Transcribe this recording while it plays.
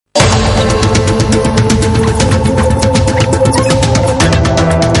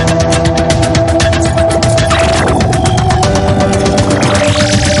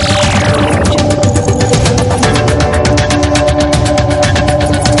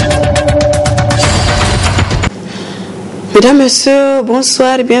Mesdames, Messieurs,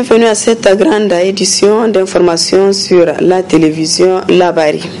 bonsoir, bienvenue à cette grande édition d'information sur la télévision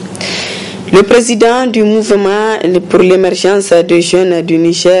Labari. Le président du mouvement pour l'émergence des jeunes du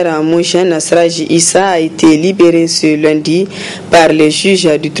Niger, Mouchen Sraji Issa, a été libéré ce lundi par les juges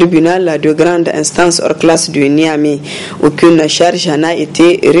du tribunal de grande instance hors classe de Niamey. Aucune charge n'a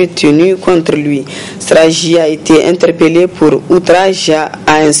été retenue contre lui. Sraji a été interpellé pour outrage à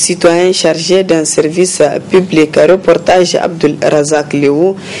un citoyen chargé d'un service public. Reportage Abdul Razak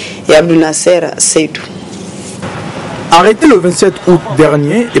Léo et Abdul Nasser Seydou. Arrêté le 27 août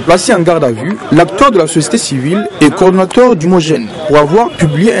dernier et placé en garde à vue, l'acteur de la société civile et coordonnateur du Mogène pour avoir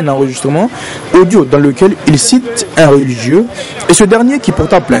publié un enregistrement audio dans lequel il cite un religieux et ce dernier qui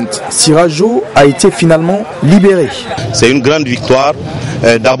porta plainte, Sirajo, a été finalement libéré. C'est une grande victoire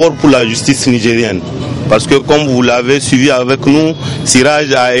d'abord pour la justice nigérienne. Parce que comme vous l'avez suivi avec nous,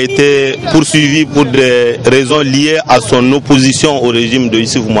 Siraj a été poursuivi pour des raisons liées à son opposition au régime de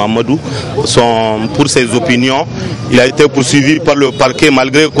Issoufou Mahamadou, pour ses opinions. Il a été poursuivi par le parquet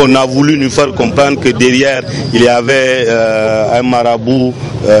malgré qu'on a voulu nous faire comprendre que derrière il y avait un marabout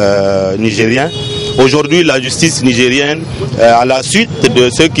nigérien. Aujourd'hui, la justice nigérienne, à la suite de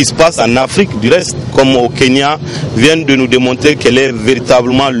ce qui se passe en Afrique, du reste, comme au Kenya, vient de nous démontrer qu'elle est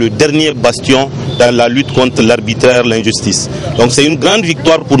véritablement le dernier bastion dans la lutte contre l'arbitraire, l'injustice. Donc c'est une grande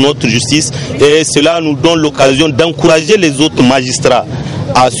victoire pour notre justice et cela nous donne l'occasion d'encourager les autres magistrats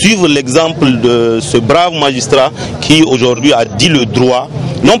à suivre l'exemple de ce brave magistrat qui aujourd'hui a dit le droit.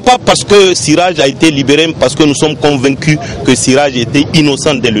 Non pas parce que Siraj a été libéré, mais parce que nous sommes convaincus que Siraj était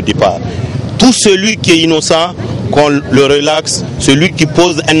innocent dès le départ. Tout celui qui est innocent, qu'on le relaxe, celui qui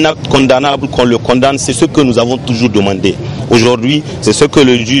pose un acte condamnable, qu'on le condamne, c'est ce que nous avons toujours demandé. Aujourd'hui, c'est ce que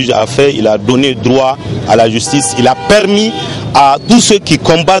le juge a fait, il a donné droit à la justice, il a permis à tous ceux qui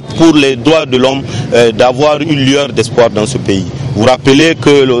combattent pour les droits de l'homme d'avoir une lueur d'espoir dans ce pays. Vous rappelez que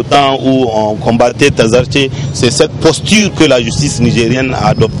le temps où on combattait Tazarché, c'est cette posture que la justice nigérienne a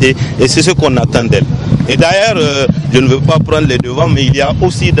adoptée et c'est ce qu'on attend d'elle. Et d'ailleurs, je ne veux pas prendre les devants, mais il y a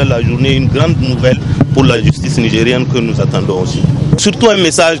aussi dans la journée une grande nouvelle pour la justice nigérienne que nous attendons aussi. Surtout un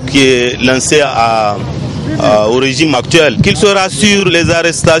message qui est lancé au régime actuel, qu'il se rassure, les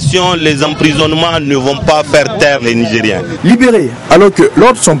arrestations, les emprisonnements ne vont pas faire taire les Nigériens. Libéré, alors que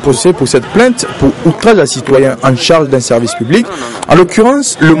lors de son procès pour cette plainte pour outrage à citoyen en charge d'un service public, en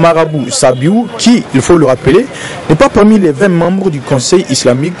l'occurrence le marabout Sabiou, qui, il faut le rappeler, n'est pas parmi les 20 membres du Conseil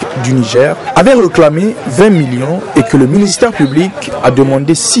islamique du Niger, avait réclamé 20 millions et que le ministère public a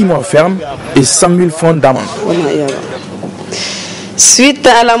demandé 6 mois ferme et 100 000 francs d'amende. Suite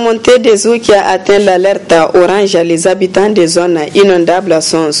à la montée des eaux qui a atteint l'alerte orange, les habitants des zones inondables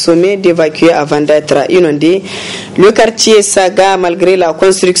sont sommés d'évacuer avant d'être inondés. Le quartier Saga, malgré la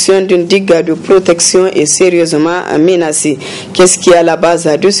construction d'une digue de protection, est sérieusement menacé. Qu'est-ce qui est à la base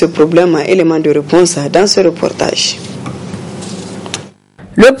de ce problème? Élément de réponse dans ce reportage.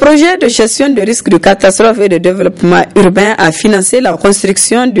 Le projet de gestion de risque de catastrophe et de développement urbain a financé la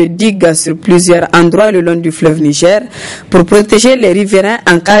construction de digues sur plusieurs endroits le long du fleuve Niger pour protéger les riverains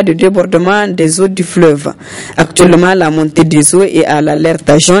en cas de débordement des eaux du fleuve. Actuellement, la montée des eaux est à l'alerte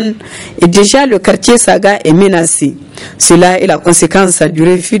jaune et déjà le quartier Saga est menacé. Cela est la conséquence du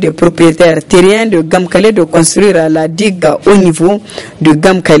refus des propriétaires terriens de Gamkale de construire la digue au niveau de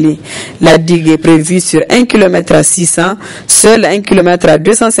Gamkale. La digue est prévue sur 1 km à 600, seul 1 km à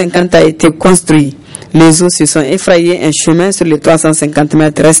 250 a été construit. Les eaux se sont effrayées un chemin sur les 350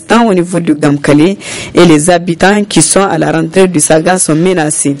 mètres restants au niveau du Gamkale et les habitants qui sont à la rentrée du Saga sont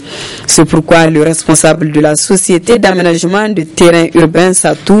menacés. C'est pourquoi le responsable de la société d'aménagement de terrain urbain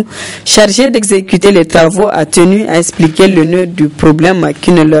Satou, chargé d'exécuter les travaux, a tenu à expliquer le nœud du problème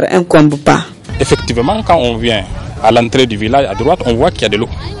qui ne leur incombe pas. Effectivement, quand on vient à l'entrée du village à droite, on voit qu'il y a de l'eau.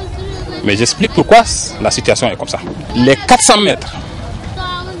 Mais j'explique pourquoi la situation est comme ça. Les 400 mètres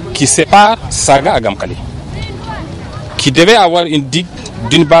qui sépare Saga à Gamkale, qui devait avoir une digue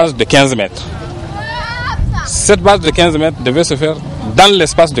d'une base de 15 mètres. Cette base de 15 mètres devait se faire dans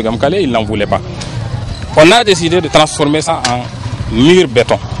l'espace de Gamkale, il n'en voulait pas. On a décidé de transformer ça en mur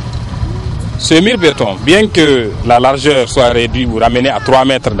béton. Ce mur béton, bien que la largeur soit réduite ou ramenée à 3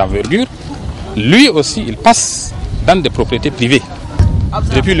 mètres d'envergure, lui aussi, il passe dans des propriétés privées.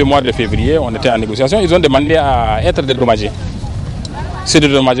 Depuis le mois de février, on était en négociation, ils ont demandé à être dédommagés. Ce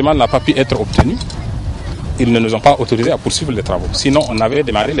dédommagement n'a pas pu être obtenu. Ils ne nous ont pas autorisés à poursuivre les travaux. Sinon, on avait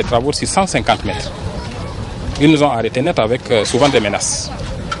démarré les travaux sur 150 mètres. Ils nous ont arrêtés net avec souvent des menaces.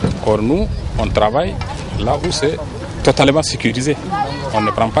 Or, nous, on travaille là où c'est totalement sécurisé. On ne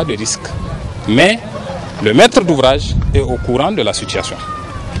prend pas de risques. Mais le maître d'ouvrage est au courant de la situation.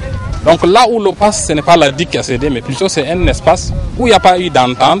 Donc là où l'eau passe, ce n'est pas la digue qui a cédé, mais plutôt c'est un espace où il n'y a pas eu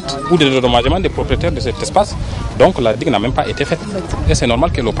d'entente ou de dédommagement des propriétaires de cet espace. Donc la digue n'a même pas été faite. Et c'est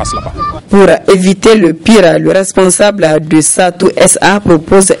normal que l'eau passe là-bas. Pour éviter le pire, le responsable de Satou SA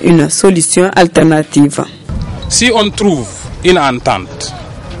propose une solution alternative. Si on trouve une entente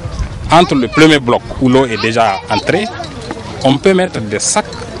entre le premier bloc où l'eau est déjà entrée, on peut mettre des sacs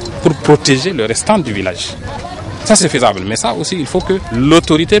pour protéger le restant du village. Ça c'est faisable, mais ça aussi il faut que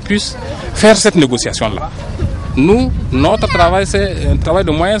l'autorité puisse faire cette négociation-là. Nous, notre travail, c'est un travail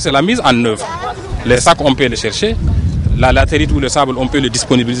de moyens, c'est la mise en œuvre. Les sacs, on peut les chercher, la latérite ou le sable, on peut le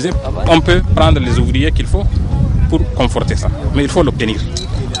disponibiliser, on peut prendre les ouvriers qu'il faut pour conforter ça. Mais il faut l'obtenir.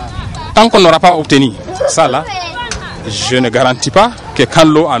 Tant qu'on n'aura pas obtenu ça là, je ne garantis pas que quand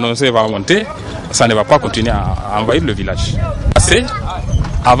l'eau annoncée va monter, ça ne va pas continuer à envahir le village.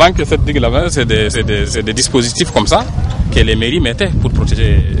 Avant que cette digue-là, c'est des dispositifs comme ça que les mairies mettaient pour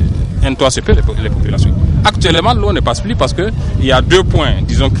protéger un toit sur les populations. Actuellement, l'eau ne passe plus parce qu'il y a 2 points,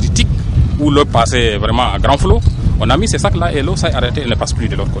 disons, critiques où l'eau passait vraiment à grand flot. On a mis ces sacs-là et l'eau s'est arrêtée et ne passe plus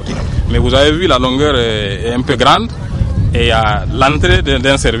de l'autre côté. Mais vous avez vu, la longueur est un peu grande et à l'entrée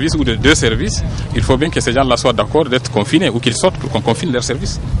d'un service ou de 2 services, il faut bien que ces gens-là soient d'accord d'être confinés ou qu'ils sortent pour qu'on confine leur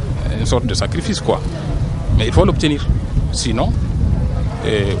service. Une sorte de sacrifice, quoi. Mais il faut l'obtenir. Sinon,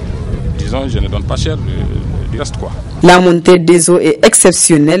 disons, je ne donne pas cher du reste, quoi. La montée des eaux est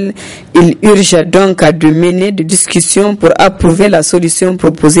exceptionnelle. Il urge donc à de mener des discussions pour approuver la solution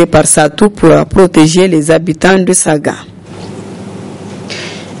proposée par Satou pour protéger les habitants de Saga.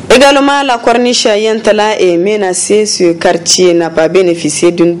 Également, la corniche Yantala est menacée. Ce quartier n'a pas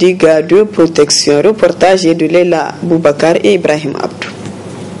bénéficié d'une digue de protection. Reportage de Leila Boubacar et Ibrahim Abdou.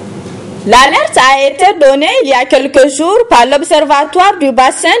 L'alerte a été donnée il y a quelques jours par l'Observatoire du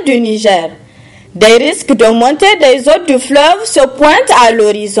bassin du Niger. Des risques de montée des eaux du fleuve se pointent à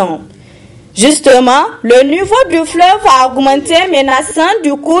l'horizon. Justement, le niveau du fleuve a augmenté, menaçant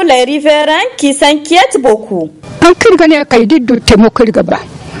du coup les riverains qui s'inquiètent beaucoup.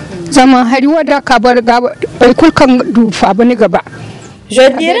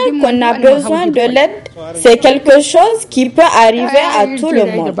 Je dirais qu'on a besoin de l'aide. C'est quelque chose qui peut arriver à tout le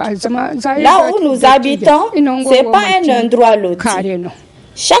monde. Là où nous habitons, ce n'est pas un endroit loti.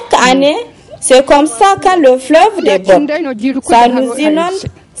 Chaque année, c'est comme ça quand le fleuve déborde. Ça nous inonde.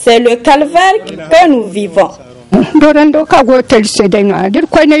 C'est le calvaire que nous vivons. dorando kago tel sedayno dir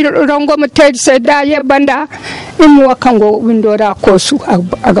koyne rongo mo tel sedaye banda imwa kango windora kosu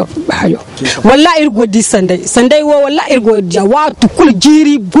aga hayo wallahi irgo di sandai wo wallahi irgo jawatu kul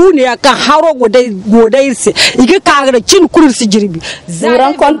jiri bune aka haro godai se igi kagra cin kurur si jirbi. Nous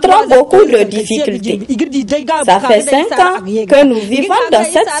rencontrons beaucoup de difficultés. Ça fait 5 ans que nous vivons dans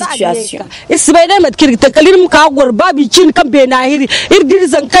cette situation.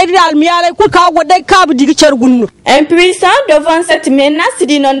 Impuissants devant cette menace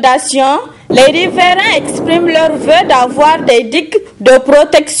d'inondation, les riverains expriment leur vœu d'avoir des digues de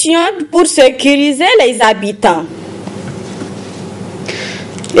protection pour sécuriser les habitants.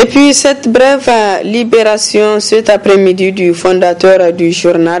 Et puis cette brève libération cet après-midi du fondateur du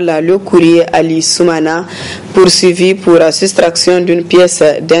journal Le Courrier, Ali Soumana, poursuivi pour soustraction d'une pièce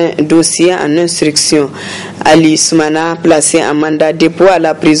d'un dossier en instruction. Ali Soumana, placé en mandat dépôt à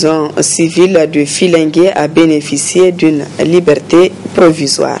la prison civile de Filengue, a bénéficié d'une liberté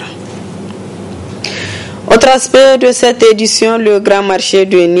provisoire. Autre aspect de cette édition, le grand marché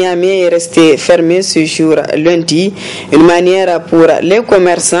de Niamey est resté fermé ce jour lundi, une manière pour les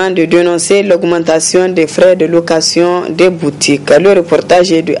commerçants de dénoncer l'augmentation des frais de location des boutiques. Le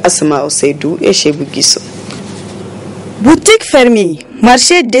reportage est de Asma Oseidou et Chebou Guisso. Boutique fermée,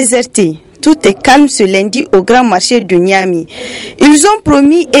 marché déserté. Tout est calme ce lundi au grand marché de Niamey. Ils ont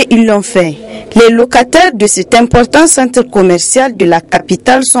promis et ils l'ont fait. Les locataires de cet important centre commercial de la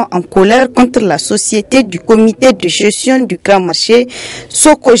capitale sont en colère contre la société du comité de gestion du grand marché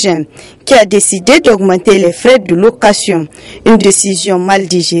Socogem, qui a décidé d'augmenter les frais de location. Une décision mal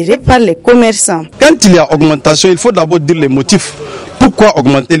digérée par les commerçants. Quand il y a augmentation, il faut d'abord dire les motifs. Pourquoi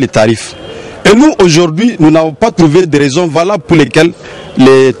augmenter les tarifs? Et nous, aujourd'hui, nous n'avons pas trouvé de raisons valables pour lesquelles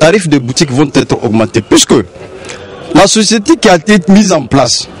les tarifs de boutique vont être augmentés. Puisque la société qui a été mise en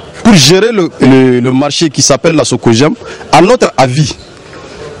place pour gérer le marché qui s'appelle la Socogem, à notre avis,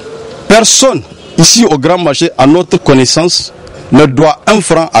 personne ici au grand marché, à notre connaissance, ne doit 1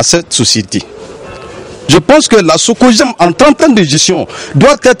 franc à cette société. Je pense que la Socogem, en 30 ans de gestion,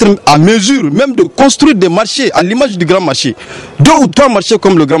 doit être à mesure même de construire des marchés à l'image du grand marché. 2 ou 3 marchés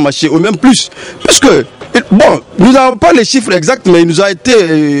comme le grand marché, ou même plus. Parce que, bon, nous n'avons pas les chiffres exacts, mais il nous a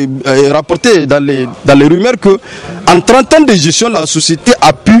été rapporté dans les rumeurs que en 30 ans de gestion, la société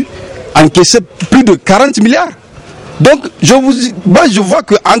a pu encaissé plus de 40 milliards. Donc je vois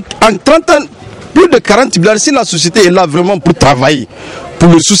qu'en 30 ans, plus de 40 milliards, si la société est là vraiment pour travailler, pour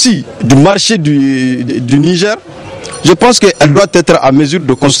le souci du marché du Niger, je pense qu'elle doit être à mesure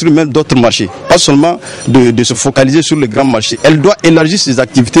de construire même d'autres marchés, pas seulement de se focaliser sur les grands marchés. Elle doit élargir ses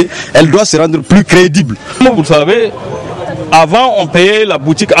activités, elle doit se rendre plus crédible. Comme vous le savez, avant on payait la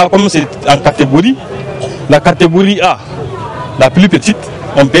boutique A comme c'est en catégorie. La catégorie A, la plus petite,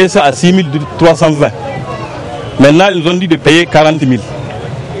 on payait ça à 6 320. Maintenant ils ont dit de payer 40 000.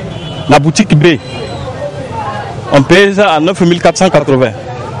 La boutique B, on payait ça à 9 480.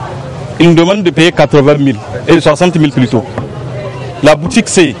 Ils nous demandent de payer 80 000 et 60 000 plutôt. La boutique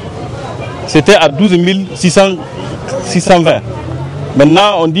C, c'était à 12 620.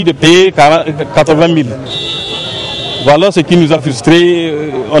 Maintenant, on dit de payer 80 000. Voilà ce qui nous a frustrés.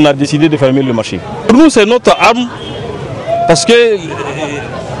 On a décidé de fermer le marché. Pour nous, c'est notre arme parce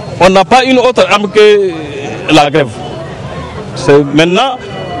qu'on n'a pas une autre arme que la grève. Maintenant,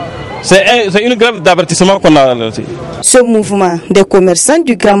 c'est une grève d'avertissement qu'on a lancée. Ce mouvement des commerçants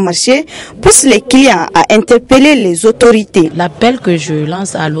du grand marché pousse les clients à interpeller les autorités. L'appel que je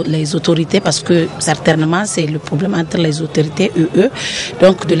lance à les autorités, parce que certainement c'est le problème entre les autorités et eux,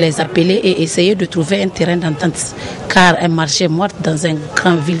 donc de les appeler et essayer de trouver un terrain d'entente. Car un marché mort dans une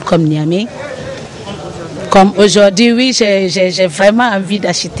grande ville comme Niamey, comme aujourd'hui, oui, j'ai vraiment envie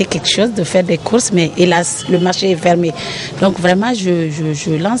d'acheter quelque chose, de faire des courses, mais hélas, le marché est fermé. Donc vraiment,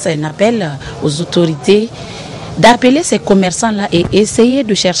 je lance un appel aux autorités d'appeler ces commerçants-là et essayer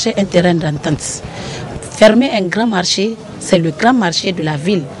de chercher un terrain d'entente. Fermer un grand marché, c'est le grand marché de la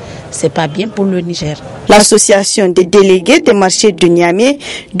ville. C'est pas bien pour le Niger. L'association des délégués des marchés de Niamey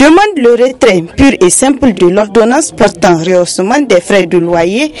demande le retrait pur et simple de l'ordonnance portant rehaussement des frais de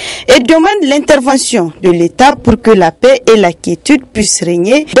loyer et demande l'intervention de l'État pour que la paix et la quiétude puissent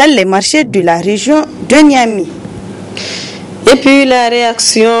régner dans les marchés de la région de Niamey. Et puis la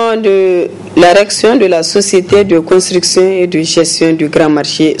réaction de la société de construction et de gestion du grand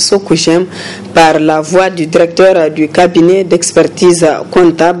marché Socogem par la voix du directeur du cabinet d'expertise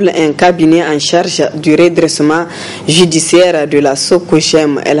comptable, un cabinet en charge du redressement judiciaire de la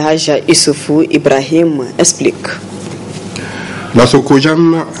Socogem, El Hadja Issoufou Ibrahim explique. La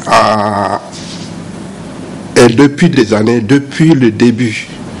Socogem est depuis des années, depuis le début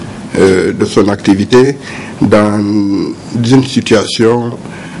de son activité, dans une situation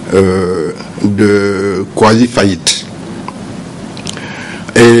de quasi-faillite.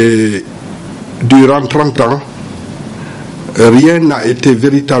 Et durant 30 ans, rien n'a été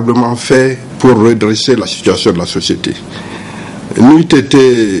véritablement fait pour redresser la situation de la société. N'eût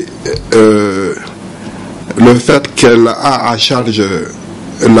été le fait qu'elle a à charge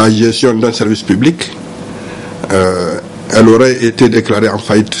la gestion d'un service public, elle aurait été déclarée en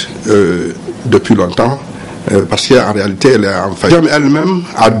faillite depuis longtemps, parce qu'en réalité elle est en faillite. Elle-même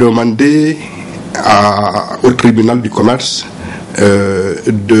a demandé au tribunal du commerce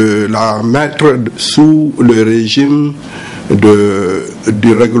de la mettre sous le régime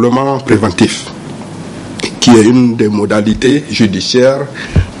du règlement préventif, qui est une des modalités judiciaires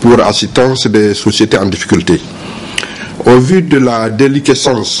pour assistance des sociétés en difficulté. Au vu de la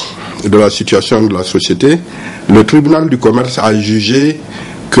déliquescence de la situation de la société, le tribunal du commerce a jugé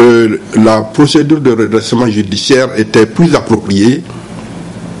que la procédure de redressement judiciaire était plus appropriée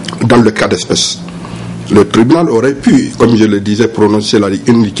dans le cas d'espèce. Le tribunal aurait pu, comme je le disais, prononcer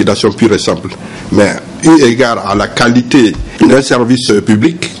une liquidation pure et simple. Mais eu égard à la qualité d'un service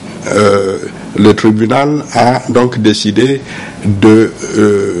public, le tribunal a donc décidé de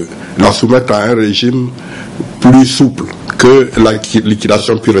la soumettre à un régime plus souple que la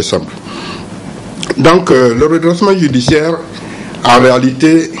liquidation pure et simple. Donc le redressement judiciaire, en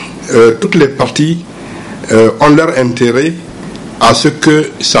réalité, toutes les parties ont leur intérêt à ce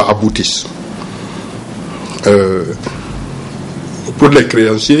que ça aboutisse. Pour les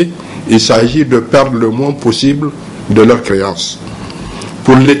créanciers, il s'agit de perdre le moins possible de leurs créances.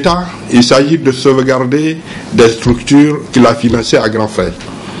 Pour l'État, il s'agit de sauvegarder des structures qu'il a financées à grands frais.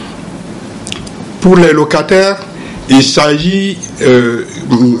 Pour les locataires, il s'agit,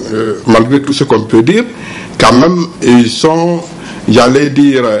 malgré tout ce qu'on peut dire, quand même, ils sont, j'allais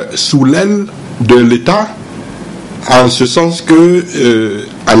dire, sous l'aile de l'État, en ce sens que,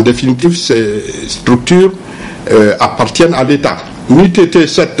 en définitive, ces structures appartiennent à l'État. N'eût été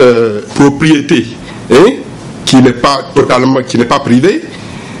cette propriété qui n'est pas totalement, qui n'est pas privée,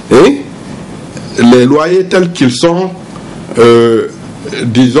 les loyers tels qu'ils sont,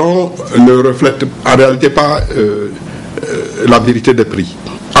 disons, ne reflètent en réalité pas la vérité des prix.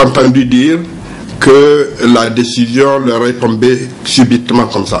 Entendu dire que la décision leur est tombée subitement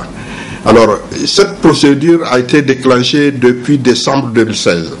comme ça. Alors, cette procédure a été déclenchée depuis décembre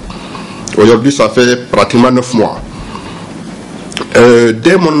 2016. Aujourd'hui, ça fait pratiquement 9 mois.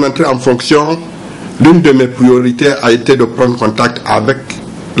 Dès mon entrée en fonction, l'une de mes priorités a été de prendre contact avec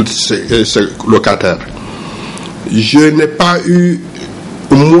ces locataires. Je n'ai pas eu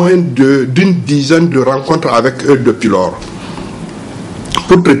moins d'une dizaine de rencontres avec eux depuis lors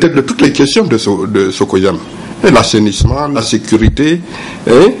pour traiter de toutes les questions de Sokoyam. L'assainissement, la sécurité,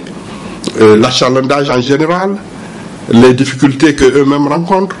 l'achalandage en général, les difficultés qu'eux-mêmes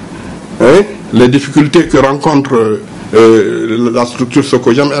rencontrent, les difficultés que rencontre la structure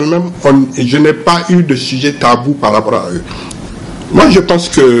Sokoyam elle-même. Je n'ai pas eu de sujet tabou par rapport à eux. Moi, je pense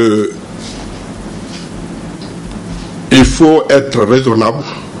que il faut être raisonnable.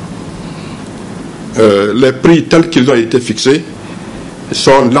 Les prix tels qu'ils ont été fixés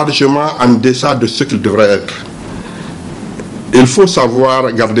sont largement en deçà de ce qu'ils devraient être. Il faut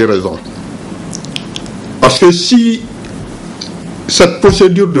savoir garder raison. Parce que si cette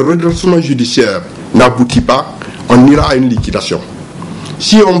procédure de redressement judiciaire n'aboutit pas, on ira à une liquidation.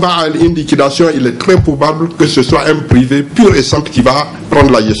 Si on va à une liquidation, il est très probable que ce soit un privé pur et simple qui va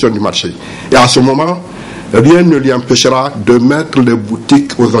prendre la gestion du marché. Et à ce moment, rien ne lui empêchera de mettre les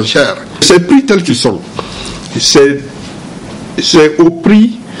boutiques aux enchères. Ces prix tels qu'ils sont, c'est au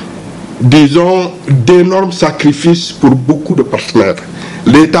prix, disons, d'énormes sacrifices pour beaucoup de partenaires.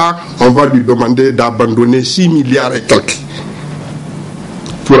 L'État, on va lui demander d'abandonner 6 milliards et quelques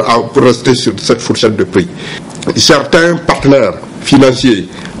pour rester sur cette fourchette de prix. Certains partenaires financiers,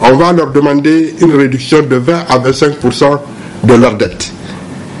 on va leur demander une réduction de 20 à 25% de leur dette.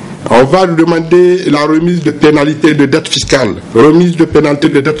 On va leur demander la remise de pénalités de dette fiscale, remise de pénalités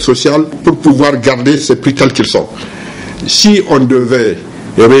de dette sociale pour pouvoir garder ces prix tels qu'ils sont. Si on devait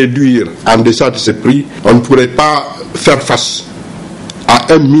réduire en deçà de ces prix, on ne pourrait pas faire face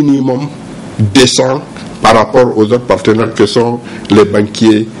à un minimum décent par rapport aux autres partenaires que sont les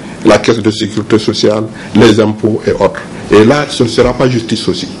banquiers, la caisse de sécurité sociale, les impôts et autres. Et là, ce ne sera pas justice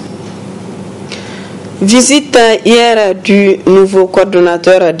aussi. Visite hier du nouveau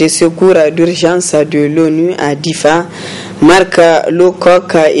coordonnateur des secours d'urgence de l'ONU à Difa. Marc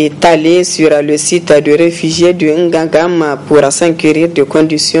Lowcock est allé sur le site de réfugiés de Ngangam pour s'inquiéter des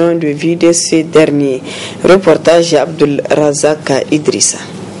conditions de vie de ces derniers. Reportage Abdul Razak Idrissa.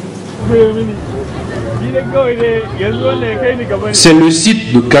 C'est le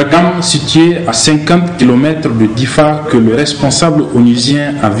site de Kagam, situé à 50 km de Difa, que le responsable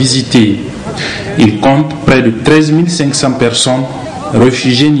onusien a visité. Il compte près de 13 500 personnes,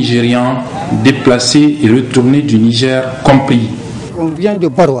 réfugiés nigérians, déplacés et retournés du Niger compris. On vient de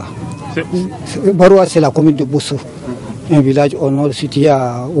Barwa. Barwa, c'est la commune de Bosso, un village au nord situé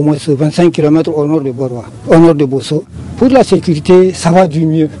à au moins 25 km au nord de Barwa, au nord de Bosso. Pour la sécurité, ça va du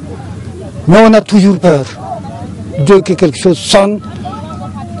mieux. Mais on a toujours peur. Dès que quelque chose sonne,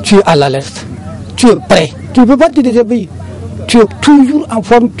 tu es à l'alerte. Tu es prêt. Tu ne peux pas te déshabiller. Tu es toujours en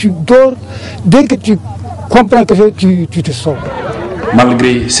forme, tu dors. Dès que tu comprends quelque chose, tu te sors.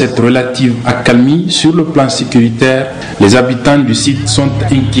 Malgré cette relative accalmie sur le plan sécuritaire, les habitants du site sont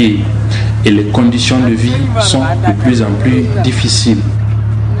inquiets et les conditions de vie sont de plus en plus difficiles.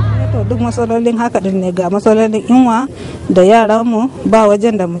 Duk matsalolin haka din ne, ga matsalolin yunwa da yaran mu ba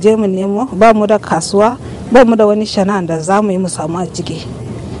wajen da mu je mu nemo, ba mu da kasuwa, ba mu da wani sana'a da za mu yi mu samu a ciki.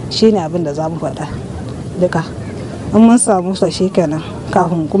 Shine abin da za mu faɗa duka. In mun samu sa shikenan,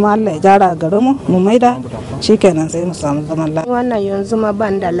 kafin kuma Allah ya jara garin mu mu maida shikenan sai mu samu zaman lafiya. Wannan yanzu ma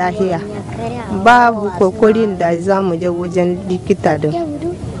ban da lafiya, babu kokorin da za mu je wajen likita din,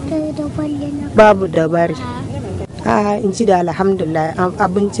 babu dabari. In ci da alhamdulillah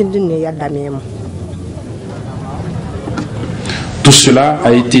abincin din ne ya dame mu. Tout cela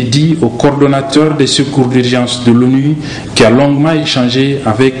a été dit au coordonnateur des secours d'urgence de l'ONU qui a longuement échangé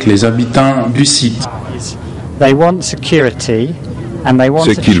avec les habitants du site.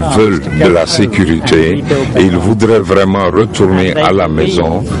 Ce qu'ils veulent de la sécurité et ils voudraient vraiment retourner à la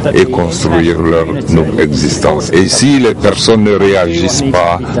maison et construire leur nouvelle existence. Et si les personnes ne réagissent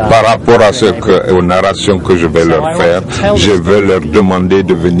pas par rapport aux narrations que je vais leur faire, je vais leur demander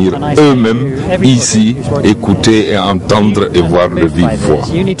de venir eux-mêmes ici, écouter et entendre et voir de vive voix.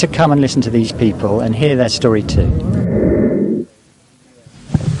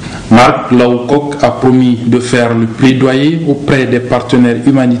 Marc Lowcock a promis de faire le plaidoyer auprès des partenaires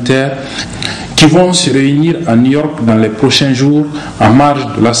humanitaires qui vont se réunir à New York dans les prochains jours en marge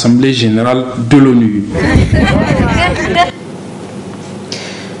de l'Assemblée générale de l'ONU.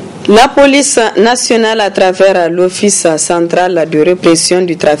 La police nationale, à travers l'Office central de répression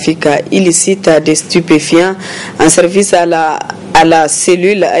du trafic illicite des stupéfiants, en service à la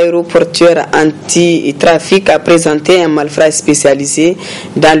cellule aéroportuaire anti-trafic, a présenté un malfrat spécialisé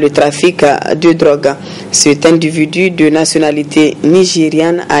dans le trafic de drogue. Cet individu de nationalité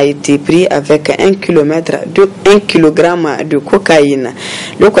nigériane a été pris avec 1 kilogramme de cocaïne.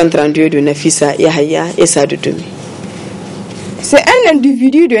 Le compte-rendu de Nafissa Yahaya et Sadoumi. C'est un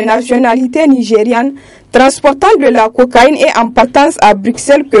individu de nationalité nigériane transportant de la cocaïne et en partance à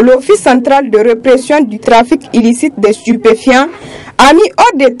Bruxelles que l'Office central de répression du trafic illicite des stupéfiants a mis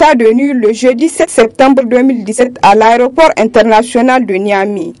hors d'état de nuire le jeudi 7 septembre 2017 à l'aéroport international de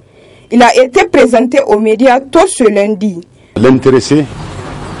Niamey. Il a été présenté aux médias tôt ce lundi. L'intéressé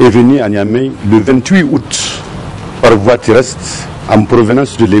est venu à Niamey le 28 août par voie terrestre en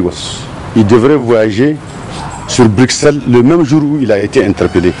provenance de Lagos. Il devrait voyager sur Bruxelles le même jour où il a été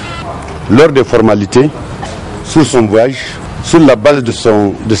interpellé. Lors des formalités, sur son voyage, sur la base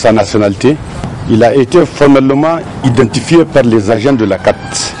de sa nationalité, il a été formellement identifié par les agents de la CAT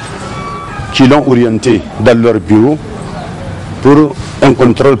qui l'ont orienté dans leur bureau pour un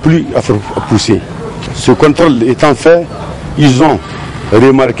contrôle plus poussé. Ce contrôle étant fait, ils ont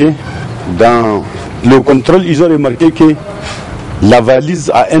remarqué que la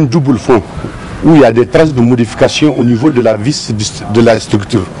valise a un double fond où il y a des traces de modification au niveau de la vis de la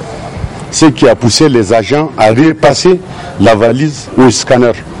structure. Ce qui a poussé les agents à repasser la valise au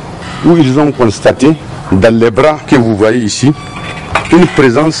scanner, où ils ont constaté dans les bras que vous voyez ici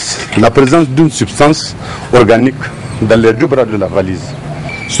la présence d'une substance organique dans les 2 bras de la valise.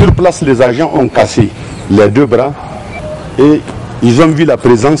 Sur place, les agents ont cassé les 2 bras et ils ont vu la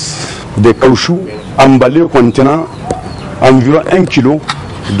présence des caoutchoucs emballés contenant environ 1 kg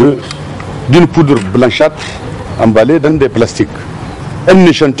d'une poudre blanchâtre emballée dans des plastiques. Un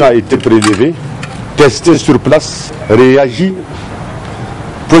échantillon a été prélevé, testé sur place, réagi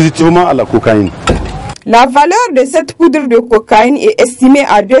positivement à la cocaïne. La valeur de cette poudre de cocaïne est estimée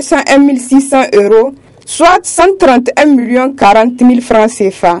à 201 600 €, soit 131 040 000 francs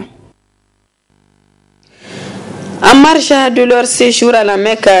CFA. En marge de leur séjour à la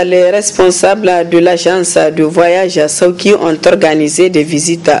Mecque, les responsables de l'agence de voyage Saouki ont organisé des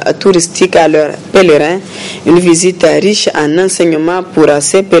visites touristiques à leurs pèlerins. Une visite riche en enseignements pour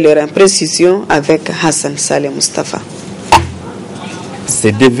ces pèlerins. Précision avec Hassan Saleh Mustafa.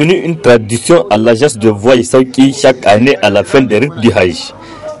 C'est devenu une tradition à l'agence de voyage Saouki chaque année à la fin des rites du Hajj.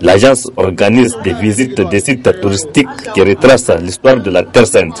 L'agence organise des visites des sites touristiques qui retracent l'histoire de la Terre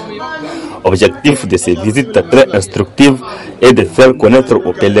Sainte. Objectif de ces visites très instructives est de faire connaître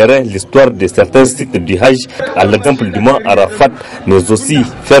aux pèlerins l'histoire de certains sites du Hajj, à l'exemple du mont Arafat, mais aussi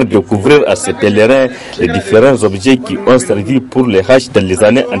faire découvrir à ces pèlerins les différents objets qui ont servi pour les Hajj dans les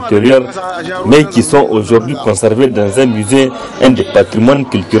années antérieures, mais qui sont aujourd'hui conservés dans un musée, un des patrimoines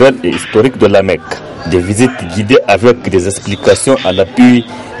culturels et historiques de la Mecque. Des visites guidées avec des explications à l'appui,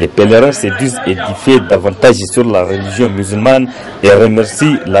 les pèlerins se disent édifiés davantage sur la religion musulmane et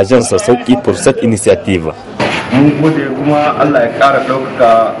remercient l'agence Saouki pour cette initiative.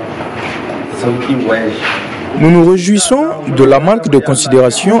 Nous nous réjouissons de la marque de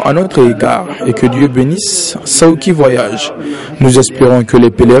considération à notre égard et que Dieu bénisse Saouki Voyage. Nous espérons que les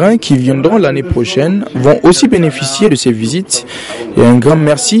pèlerins qui viendront l'année prochaine vont aussi bénéficier de ces visites et un grand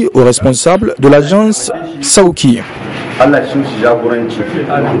merci aux responsables de l'agence Saouki.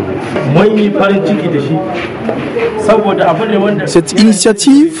 Cette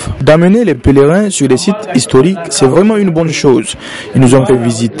initiative d'amener les pèlerins sur les sites historiques, c'est vraiment une bonne chose. Ils nous ont fait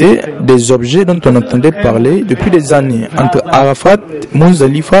visiter des objets dont on entendait parler depuis des années, entre Arafat,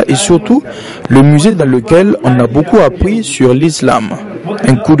 Mouzalifa et surtout le musée dans lequel on a beaucoup appris sur l'islam.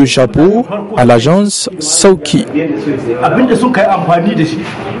 Un coup de chapeau à l'agence Saouki.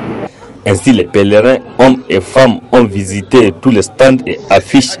 Ainsi, les pèlerins, hommes et femmes, ont visité tous les stands et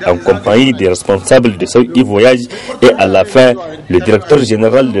affiches en compagnie des responsables de Saouki Voyage et à la fin, le directeur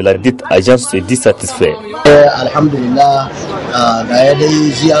général de la dite agence se dit satisfait.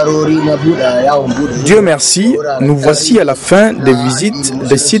 Dieu merci, nous voici à la fin des visites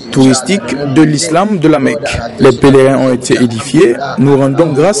des sites touristiques de l'islam de la Mecque. Les pèlerins ont été édifiés, nous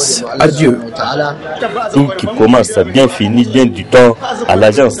rendons grâce à Dieu. Tout qui commence bien fini bien du temps à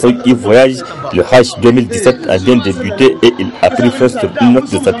l'agence Saouki Voyage. Le Hajj 2017 a bien débuté et il a pris fin sur une note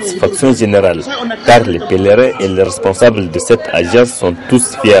de satisfaction générale, car les pèlerins et les responsables de cette agence sont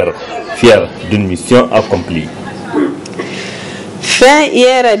tous fiers d'une mission accomplie. Fin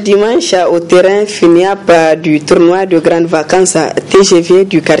hier dimanche au terrain FINIAP du tournoi de grandes vacances TGV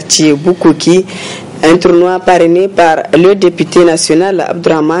du quartier Bukuki. Un tournoi parrainé par le député national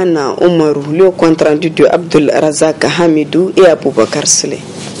Abdraman Oumarou, le compte rendu de Abdul Razak Hamidou et Aboubakar Sele.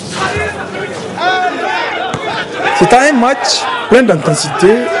 C'est à un match plein d'intensité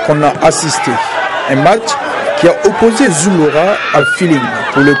qu'on a assisté. Un match qui a opposé Zulora à Feeling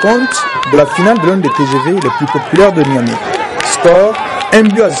pour le compte de la finale de l'un des TGV les plus populaires de Niamey. Score 1-0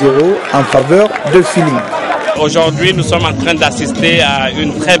 en faveur de Feeling. Aujourd'hui, nous sommes en train d'assister à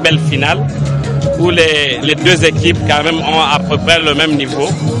une très belle finale où les deux équipes quand même ont à peu près le même niveau.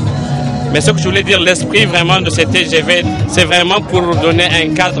 Mais ce que je voulais dire, l'esprit vraiment de ces TGV, c'est vraiment pour donner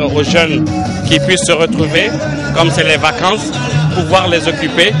un cadre aux jeunes qui puissent se retrouver, comme c'est les vacances, pouvoir les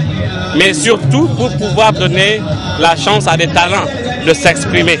occuper, mais surtout pour pouvoir donner la chance à des talents de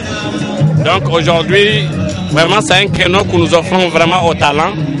s'exprimer. Donc aujourd'hui, vraiment c'est un créneau que nous offrons vraiment aux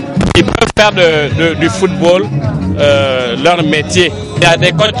talents qui peuvent faire du football leur métier. Il y a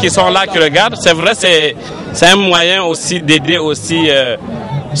des coachs qui sont là, qui regardent. C'est vrai, c'est un moyen aussi d'aider aussi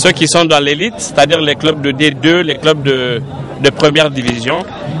ceux qui sont dans l'élite, c'est-à-dire les clubs de D2, les clubs de première division.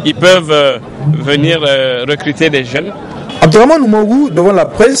 Ils peuvent venir recruter des jeunes. Abdraman Oumarou, devant la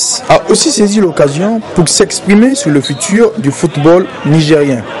presse, a aussi saisi l'occasion pour s'exprimer sur le futur du football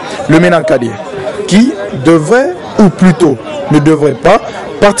nigérien, le MENA Cadet, qui devrait, ou plutôt ne devrait pas,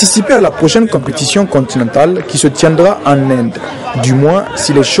 participer à la prochaine compétition continentale qui se tiendra en Inde, du moins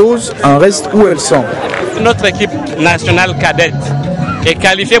si les choses en restent où elles sont. Notre équipe nationale cadette est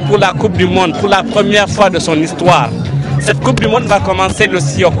qualifiée pour la Coupe du Monde pour la première fois de son histoire. Cette Coupe du Monde va commencer le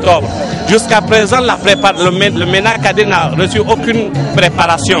 6 octobre. Jusqu'à présent, le MENA Cadet n'a reçu aucune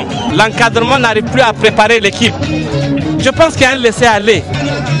préparation. L'encadrement n'arrive plus à préparer l'équipe. Je pense qu'il y a un laisser-aller.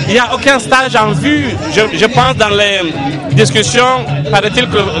 Il n'y a aucun stage en vue. Je pense dans les discussions, paraît-il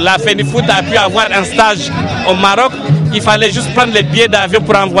que la FENIFOOT a pu avoir un stage au Maroc. Il fallait juste prendre les billets d'avion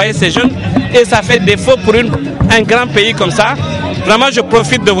pour envoyer ces jeunes. Et ça fait défaut pour un grand pays comme ça. Vraiment, je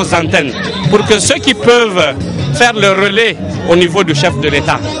profite de vos antennes pour que ceux qui peuvent faire le relais au niveau du chef de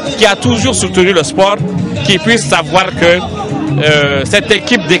l'État, qui a toujours soutenu le sport, qui puissent savoir que cette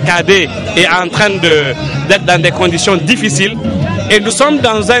équipe des cadets est en train d'être dans des conditions difficiles. Et nous sommes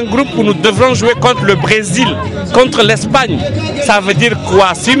dans un groupe où nous devrons jouer contre le Brésil, contre l'Espagne. Ça veut dire quoi?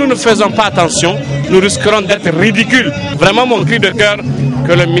 Si nous ne faisons pas attention, nous risquerons d'être ridicules. Vraiment, mon cri de cœur,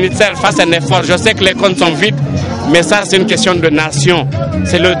 que le ministère fasse un effort. Je sais que les comptes sont vides, mais ça, c'est une question de nation.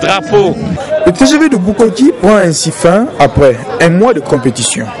 C'est le drapeau. Le TGV de Bukoki prend ainsi fin après un mois de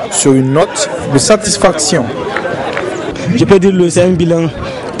compétition sur une note de satisfaction. Je peux dire que c'est un bilan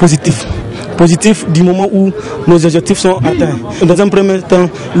positif. Positif du moment où nos objectifs sont atteints. Dans un premier temps,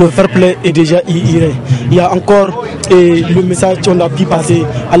 le fair play est déjà irré. Il y a encore le message qu'on a pu passer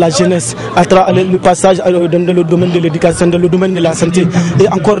à la jeunesse, à travers le passage dans le domaine de l'éducation, dans le domaine de la santé, et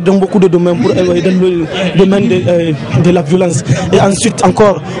encore dans beaucoup de domaines, dans le domaine de la violence. Et ensuite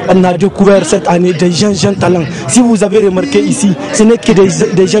encore, on a découvert cette année des jeunes talents. Si vous avez remarqué ici, ce n'est que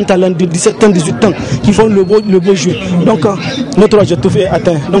des jeunes talents de 17 ans, 18 ans qui font le beau jeu. Donc notre objectif est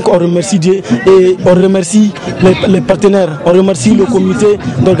atteint. Donc on remercie Dieu. Et on remercie les partenaires, on remercie le comité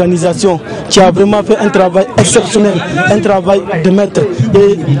d'organisation qui a vraiment fait un travail exceptionnel, un travail de maître.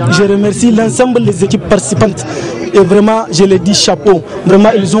 Et je remercie l'ensemble des équipes participantes. Et vraiment, je les dis chapeau. Vraiment,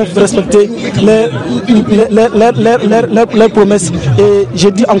 ils ont respecté leurs promesses. Et je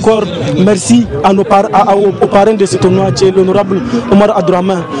dis encore merci à aux parrains de ce tournoi, qui est l'honorable Omar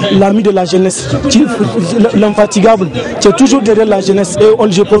Abdraman, l'ami de la jeunesse, l'infatigable, qui est toujours derrière la jeunesse.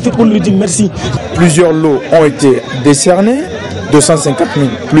 Et je profite pour lui dire merci. Plusieurs lots ont été décernés. 250 000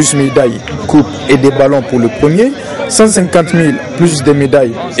 plus médailles, coupes et des ballons pour le premier, 150 000 plus des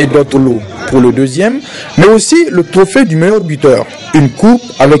médailles et d'autres lots pour le deuxième, mais aussi le trophée du meilleur buteur, une coupe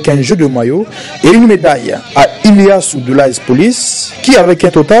avec un jeu de maillot et une médaille à Iliassou de l'AS Police qui, avec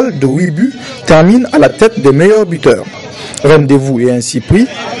un total de 8 buts, termine à la tête des meilleurs buteurs. Rendez-vous est ainsi pris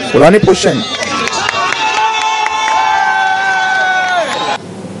pour l'année prochaine.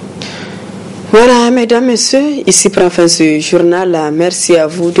 Voilà, mesdames, messieurs, ici prend fin ce journal. Merci à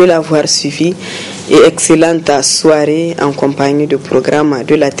vous de l'avoir suivi et excellente soirée en compagnie du programme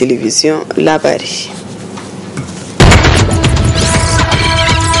de la télévision Labari.